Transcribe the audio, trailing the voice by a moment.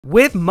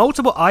With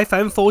multiple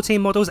iPhone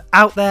 14 models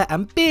out there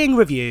and being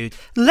reviewed,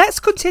 let's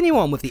continue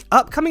on with the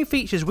upcoming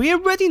features we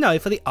already know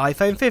for the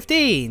iPhone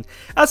 15.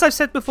 As I've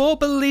said before,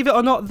 believe it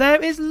or not, there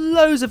is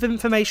loads of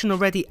information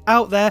already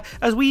out there,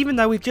 as we even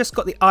know we've just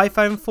got the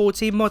iPhone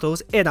 14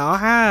 models in our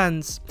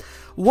hands.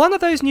 One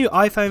of those new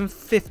iPhone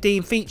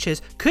 15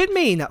 features could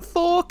mean that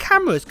 4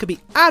 cameras could be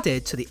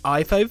added to the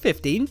iPhone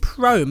 15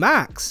 Pro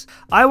Max.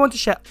 I want to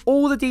share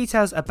all the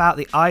details about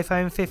the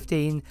iPhone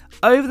 15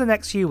 over the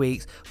next few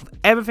weeks with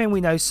everything we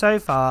know so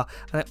far,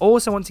 and I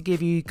also want to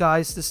give you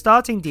guys the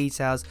starting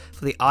details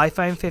for the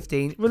iPhone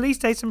 15 release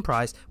date and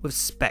price with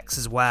specs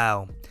as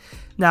well.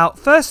 Now,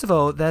 first of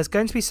all, there's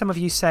going to be some of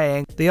you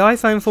saying the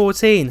iPhone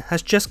 14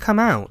 has just come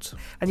out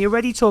and you're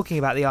already talking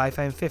about the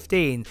iPhone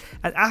 15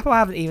 and Apple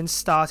haven't even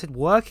started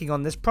working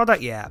on this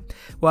product yet.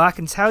 Well, I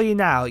can tell you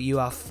now, you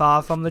are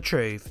far from the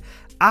truth.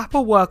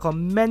 Apple work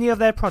on many of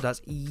their products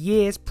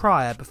years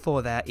prior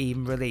before they're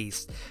even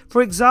released.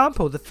 For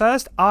example, the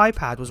first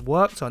iPad was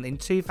worked on in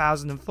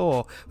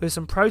 2004 with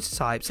some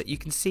prototypes that you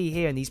can see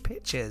here in these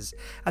pictures,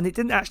 and it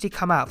didn't actually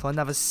come out for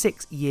another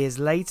 6 years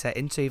later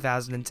in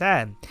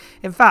 2010.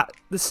 In fact,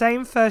 the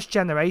same first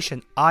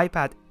generation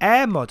iPad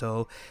Air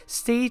model,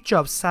 Steve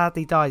Jobs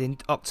sadly died in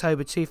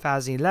October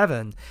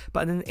 2011,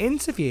 but in an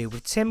interview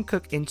with Tim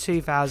Cook in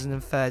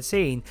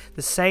 2013,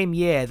 the same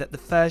year that the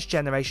first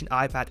generation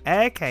iPad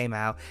Air came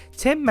out,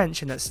 Tim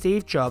mentioned that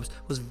Steve Jobs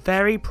was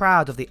very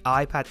proud of the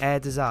iPad Air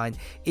design,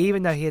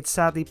 even though he had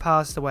sadly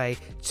passed away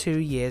 2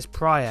 years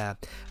prior.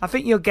 I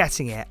think you're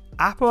getting it.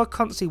 Apple are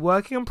constantly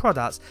working on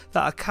products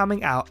that are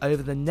coming out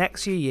over the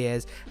next few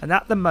years, and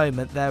at the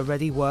moment they're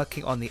already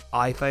working on the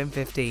iPhone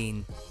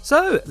 15.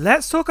 So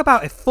let's talk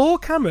about if 4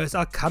 cameras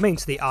are coming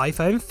to the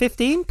iPhone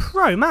 15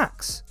 Pro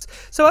Max.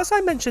 So as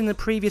I mentioned in the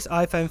previous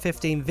iPhone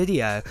 15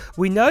 video,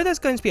 we know there's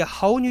going to be a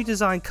whole new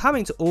design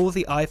coming to all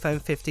the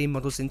iPhone 15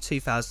 models in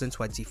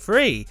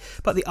 2023,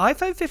 but the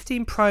iPhone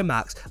 15 Pro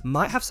Max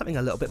might have something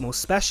a little bit more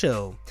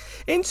special.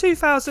 In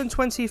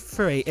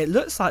 2023, it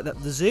looks like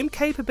that the zoom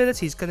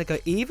capability is going to go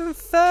even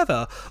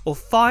further or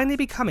finally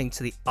be coming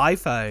to the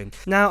iPhone.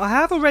 Now, I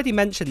have already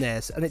mentioned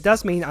this, and it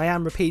does mean I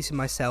am repeating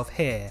myself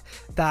here,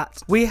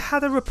 that we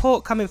had a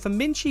report coming from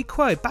Min-Chi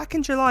Kuo back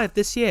in July of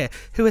this year,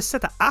 who has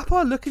said that Apple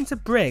are looking to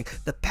bring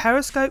the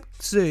periscope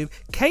zoom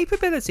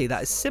capability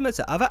that is similar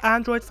to other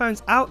Android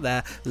phones out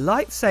there,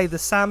 like say the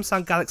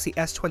Samsung Galaxy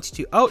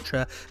S22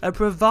 Ultra, and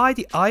provide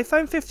the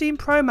iPhone 15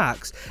 Pro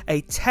Max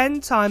a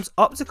 10 times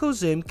optical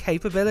zoom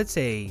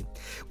capability.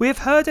 We have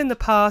heard in the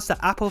past that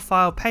Apple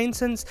filed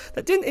patents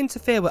that didn't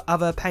interfere with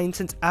other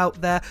patents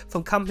out there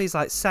from companies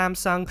like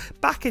Samsung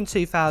back in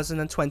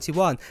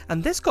 2021,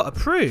 and this got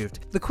approved.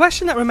 The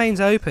question that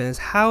remains open is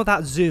how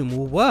that zoom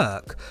will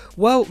work.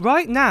 Well,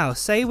 right now,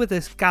 say with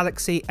this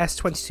Galaxy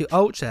S22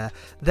 Ultra,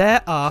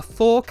 there are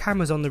 4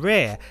 cameras on the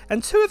rear,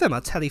 and 2 of them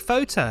are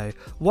telephoto.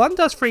 One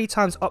does 3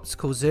 times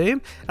optical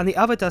zoom, and the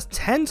other does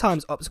 10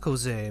 times optical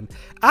zoom.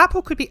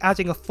 Apple could be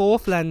adding a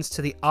 4th lens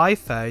to the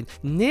iPhone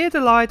near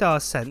the LiDAR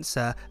sensor,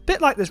 a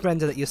bit like this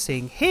render that you're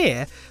seeing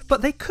here,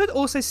 but they could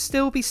also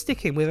still be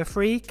sticking with a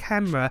 3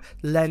 camera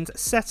lens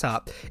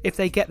setup if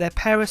they get their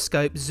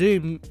periscope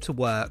zoom to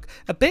work,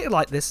 a bit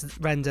like this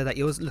render that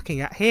you're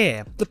looking at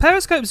here. The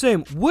periscope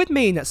zoom would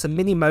mean that some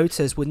mini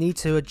motors would need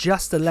to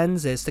adjust the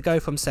lenses to go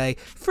from say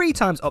 3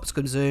 times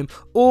optical zoom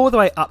all the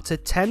way up to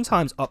 10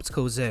 times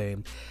optical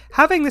zoom.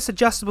 Having this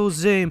adjustable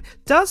zoom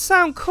does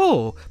sound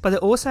cool, but it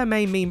also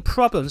may mean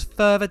problems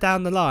further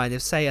down the line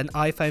if say an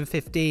iPhone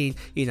 15,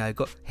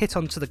 got hit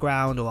onto the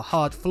ground or a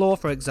hard floor,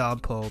 for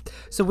example.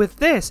 So with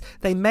this,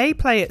 they may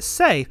play it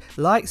safe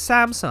like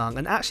Samsung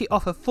and actually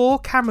offer 4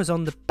 cameras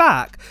on the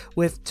back,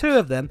 with 2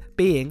 of them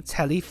being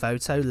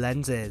telephoto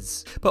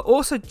lenses. But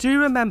also do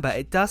remember,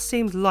 it does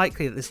seem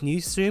likely that this new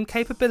zoom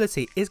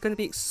capability is going to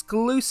be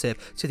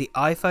exclusive to the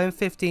iPhone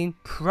 15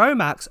 Pro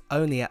Max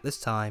only at this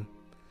time.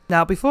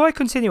 Now, before I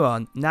continue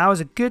on, now is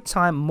a good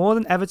time more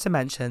than ever to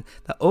mention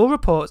that all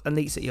reports and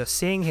leaks that you're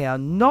seeing here are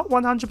not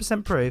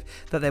 100% proof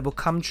that they will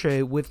come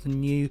true with the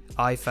new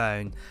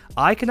iPhone.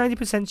 I can only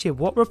present to you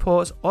what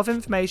reports of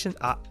information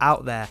are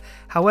out there.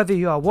 However, if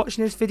you are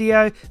watching this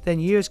video, then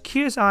you're as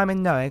curious as I am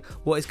in knowing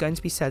what is going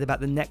to be said about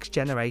the next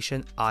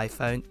generation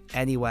iPhone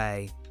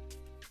anyway.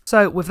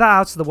 So with that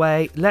out of the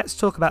way, let's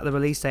talk about the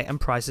release date and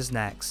prices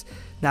next.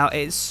 Now,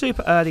 it's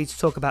super early to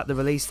talk about the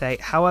release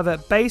date, however,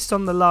 based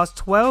on the last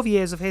 12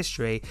 years of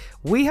history,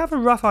 we have a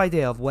rough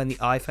idea of when the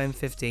iPhone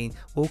 15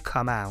 will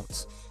come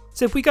out.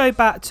 So if we go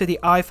back to the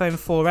iPhone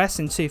 4S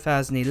in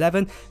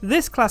 2011,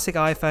 this classic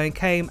iPhone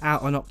came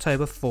out on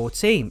October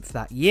 14th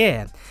that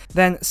year.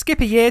 Then skip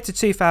a year to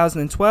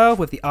 2012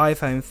 with the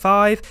iPhone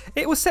 5,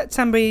 it was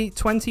September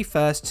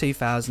 21st,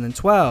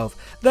 2012.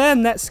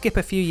 Then let's skip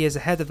a few years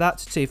ahead of that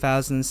to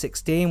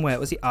 2016 where it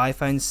was the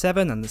iPhone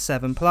 7 and the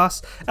 7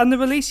 Plus, and the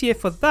release year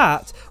for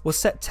that was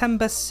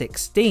September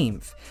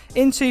 16th.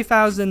 In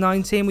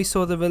 2019 we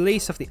saw the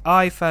release of the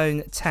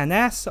iPhone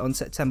XS on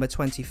September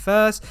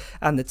 21st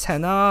and the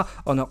XR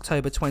camera on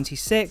October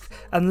 26th,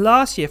 and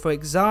last year, for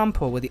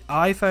example, with the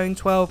iPhone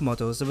 12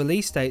 models, the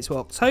release dates were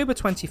October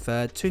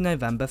 23rd to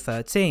November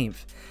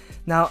 13th.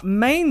 Now,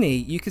 mainly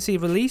you can see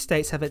release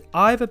dates have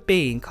either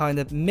been kind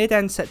of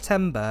mid-end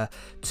September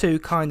to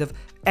kind of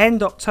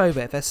end October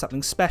if there's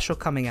something special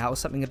coming out or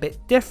something a bit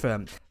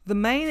different. The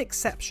main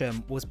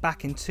exception was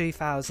back in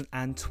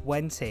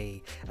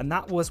 2020, and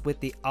that was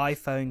with the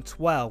iPhone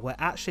 12, where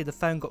actually the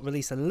phone got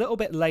released a little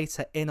bit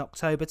later in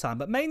October time,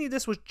 but mainly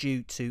this was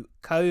due to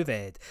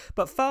COVID.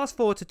 But fast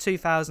forward to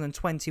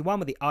 2021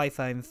 with the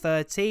iPhone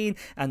 13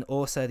 and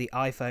also the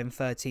iPhone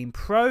 13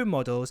 Pro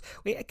models,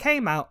 it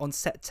came out on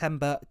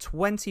September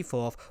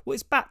 24th, which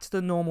is back to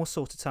the normal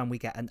sort of time we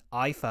get an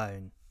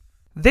iPhone.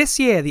 This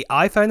year, the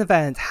iPhone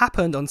event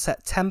happened on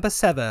September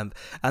 7th,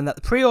 and that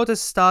the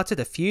pre-orders started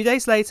a few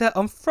days later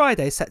on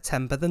Friday,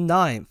 September the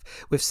 9th,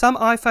 with some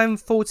iPhone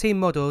 14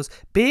 models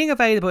being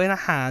available in our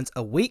hands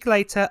a week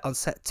later on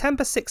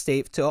September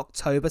 16th to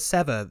October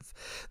 7th.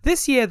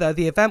 This year, though,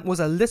 the event was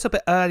a little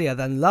bit earlier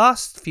than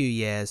last few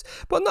years,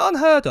 but not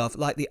unheard of,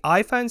 like the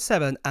iPhone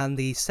 7 and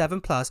the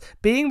 7 Plus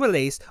being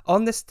released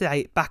on this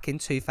date back in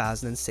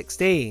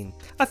 2016.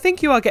 I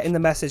think you are getting the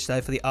message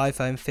though for the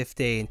iPhone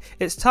 15.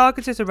 It's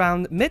targeted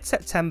around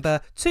mid-September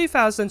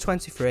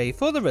 2023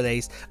 for the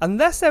release,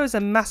 unless there is a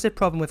massive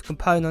problem with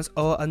components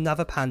or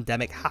another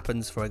pandemic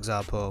happens, for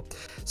example.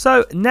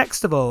 So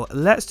next of all,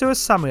 let's do a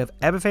summary of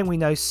everything we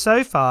know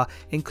so far,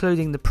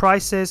 including the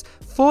prices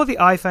for the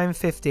iPhone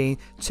 15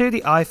 to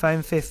the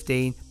iPhone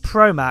 15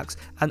 Pro Max,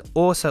 and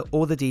also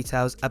all the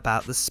details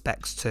about the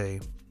specs too.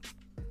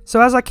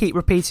 So as I keep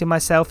repeating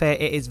myself here,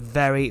 it is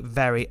very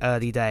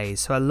early days,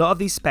 so a lot of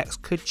these specs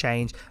could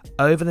change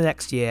over the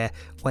next year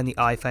when the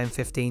iPhone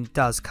 15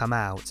 does come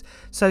out.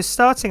 So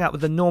starting out with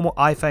the normal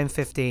iPhone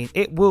 15,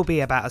 it will be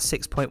about a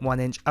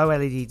 6.1 inch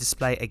OLED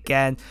display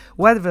again,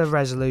 with a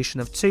resolution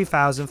of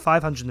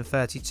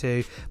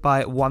 2532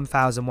 by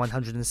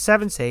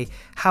 1170.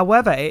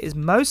 However, it is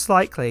most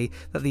likely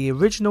that the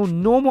original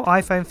normal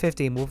iPhone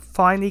 15 will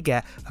finally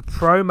get a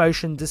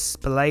ProMotion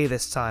display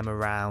this time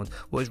around,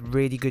 which is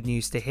really good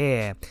news to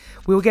hear.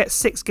 We will get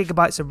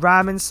 6GB of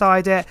RAM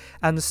inside it,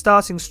 and the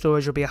starting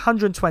storage will be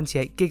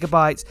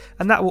 128GB,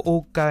 and that will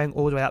all going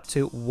all the way up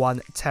to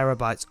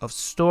 1TB of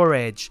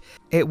storage.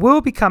 It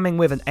will be coming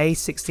with an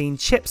A16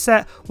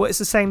 chipset, it's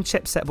the same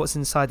chipset what's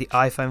inside the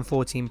iPhone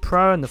 14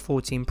 Pro and the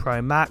 14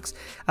 Pro Max,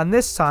 and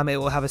this time it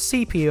will have a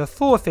CPU of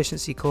 4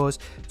 efficiency cores,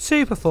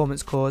 2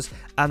 performance cores,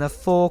 and a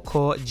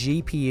 4-core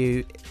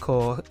GPU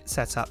core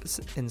setup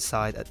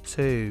inside at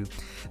 2.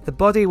 The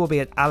body will be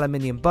an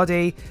aluminium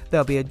body,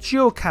 there'll be a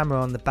dual camera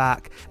on the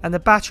back, and the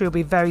battery will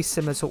be very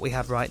similar to what we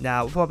have right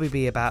now. It will probably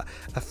be about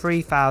a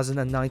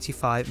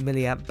 3095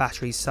 mAh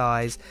battery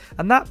size,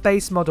 and that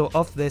base model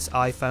of this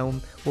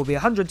iPhone will be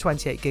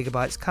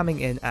 128GB,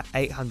 coming in at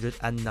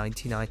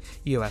 $899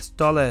 US.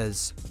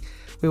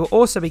 We will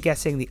also be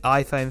getting the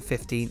iPhone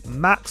 15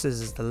 Max.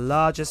 This is the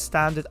largest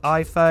standard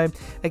iPhone.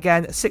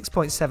 Again,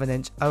 6.7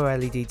 inch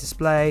OLED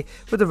display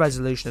with a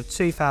resolution of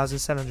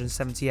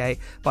 2778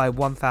 by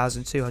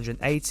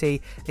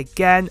 1280.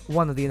 Again,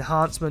 one of the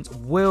enhancements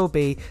will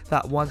be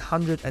that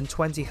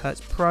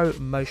 120Hz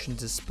ProMotion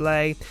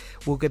display.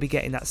 We're going to be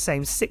getting that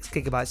same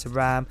 6GB of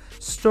RAM,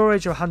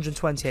 storage of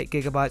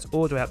 128GB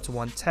all the way up to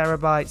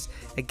 1TB.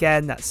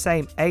 Again, that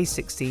same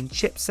A16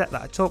 chipset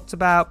that I talked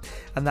about,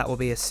 and that will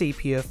be a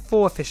CPU of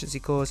 4 efficiency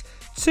cores,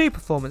 2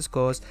 performance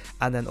cores,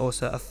 and then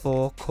also a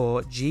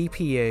 4-core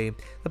GPU.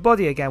 The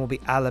body again will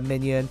be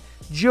aluminium,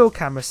 dual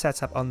camera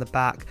setup on the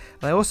back,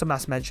 and I also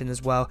must mention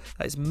as well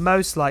that it's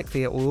most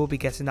likely it will be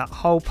getting that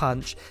hole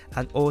punch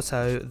and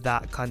also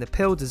that kind of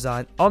pill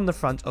design on the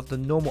front of the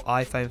normal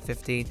iPhone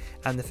 15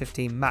 and the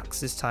 15 Max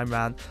this time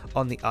round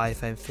on the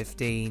iPhone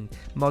 15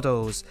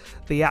 models.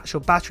 The actual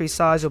battery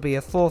size will be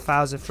a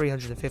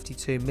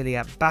 4352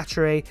 mAh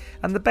battery,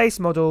 and the base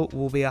model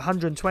will be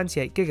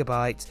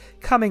 128GB,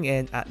 coming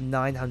in at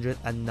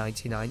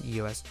 $999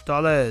 US.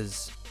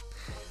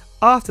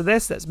 After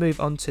this, let's move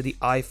on to the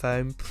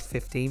iPhone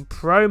 15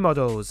 Pro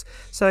models.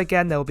 So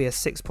again, there will be a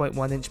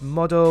 6.1 inch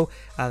model,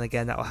 and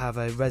again that will have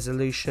a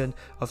resolution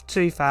of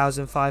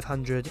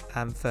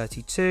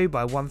 2532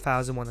 by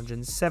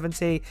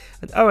 1170,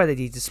 an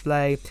OLED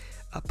display,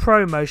 a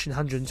ProMotion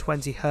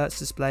 120Hz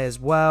display as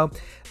well.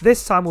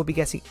 This time we'll be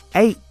getting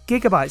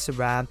 8GB of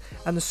RAM,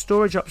 and the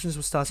storage options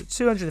will start at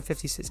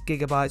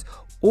 256GB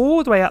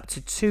all the way up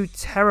to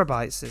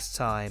 2TB this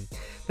time.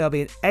 There'll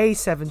be an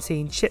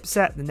A17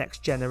 chipset, the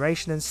next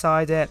generation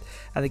inside it,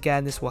 and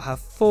again this will have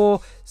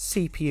 4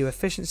 CPU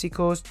efficiency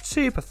cores,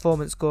 2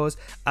 performance cores,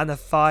 and a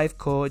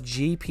 5-core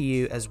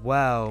GPU as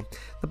well.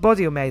 The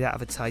body will be made out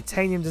of a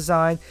titanium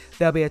design.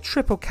 There'll be a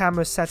triple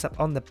camera setup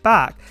on the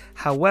back,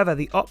 however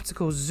the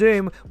optical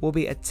zoom will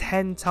be a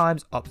 10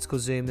 times optical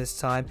zoom this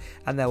time,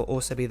 and there will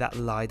also be that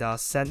LiDAR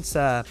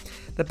sensor.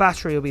 The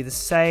battery will be the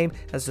same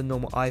as the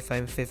normal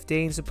iPhone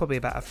 15, so probably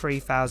about a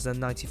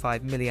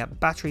 3095 mAh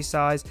battery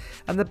size,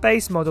 and the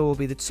base model will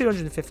be the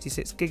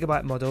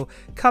 256GB model,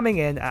 coming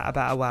in at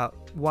about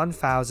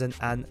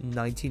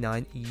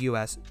 $1099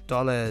 US.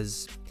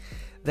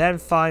 Then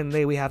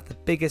finally we have the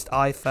biggest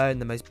iPhone,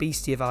 the most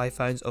beastie of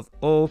iPhones of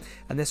all,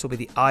 and this will be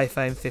the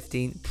iPhone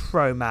 15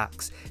 Pro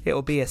Max. It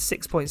will be a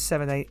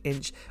 6.78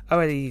 inch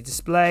OLED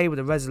display with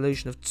a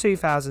resolution of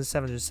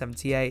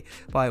 2778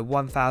 by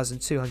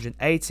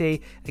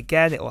 1280.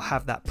 Again, it will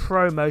have that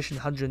ProMotion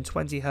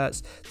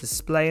 120Hz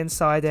display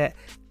inside it,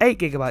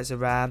 8GB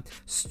of RAM,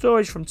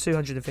 storage from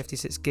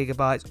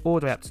 256GB all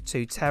the way up to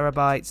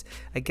 2TB.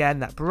 Again,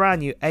 that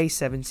brand new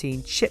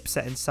A17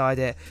 chipset inside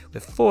it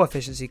with 4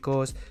 efficiency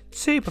cores,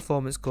 2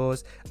 performance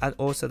cores, and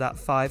also that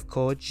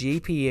 5-core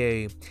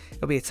GPU.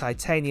 It'll be a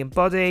titanium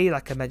body,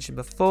 like I mentioned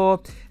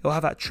before. It will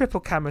have that triple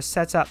camera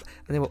setup,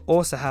 and it will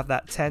also have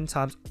that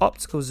 10x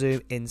optical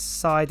zoom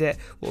inside it,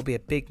 what will be a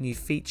big new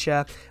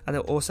feature, and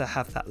it will also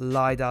have that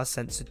LiDAR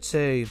sensor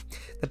too.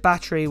 The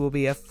battery will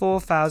be a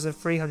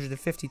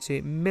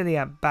 4352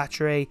 milliamp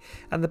battery,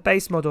 and the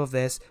base model of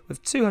this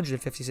with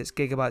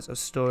 256GB of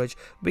storage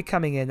will be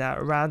coming in at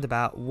around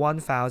about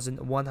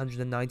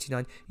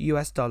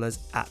 $1,199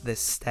 at this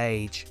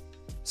stage.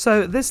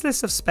 So this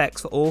list of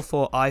specs for all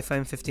 4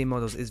 iPhone 15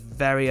 models is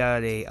very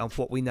early of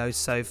what we know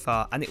so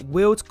far, and it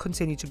will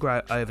continue to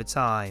grow over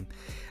time.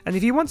 And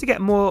if you want to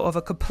get more of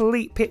a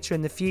complete picture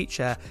in the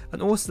future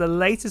and also the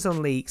latest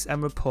on leaks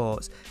and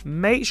reports,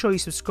 make sure you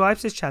subscribe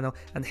to this channel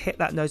and hit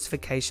that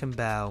notification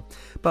bell.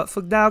 But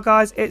for now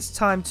guys, it's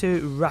time to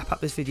wrap up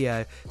this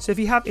video. So if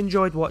you have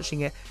enjoyed watching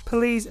it,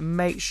 please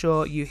make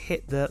sure you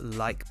hit the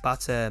like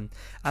button.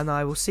 And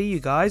I will see you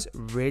guys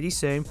really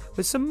soon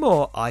with some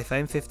more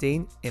iPhone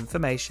 15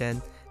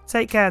 information.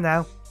 Take care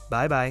now.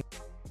 Bye bye.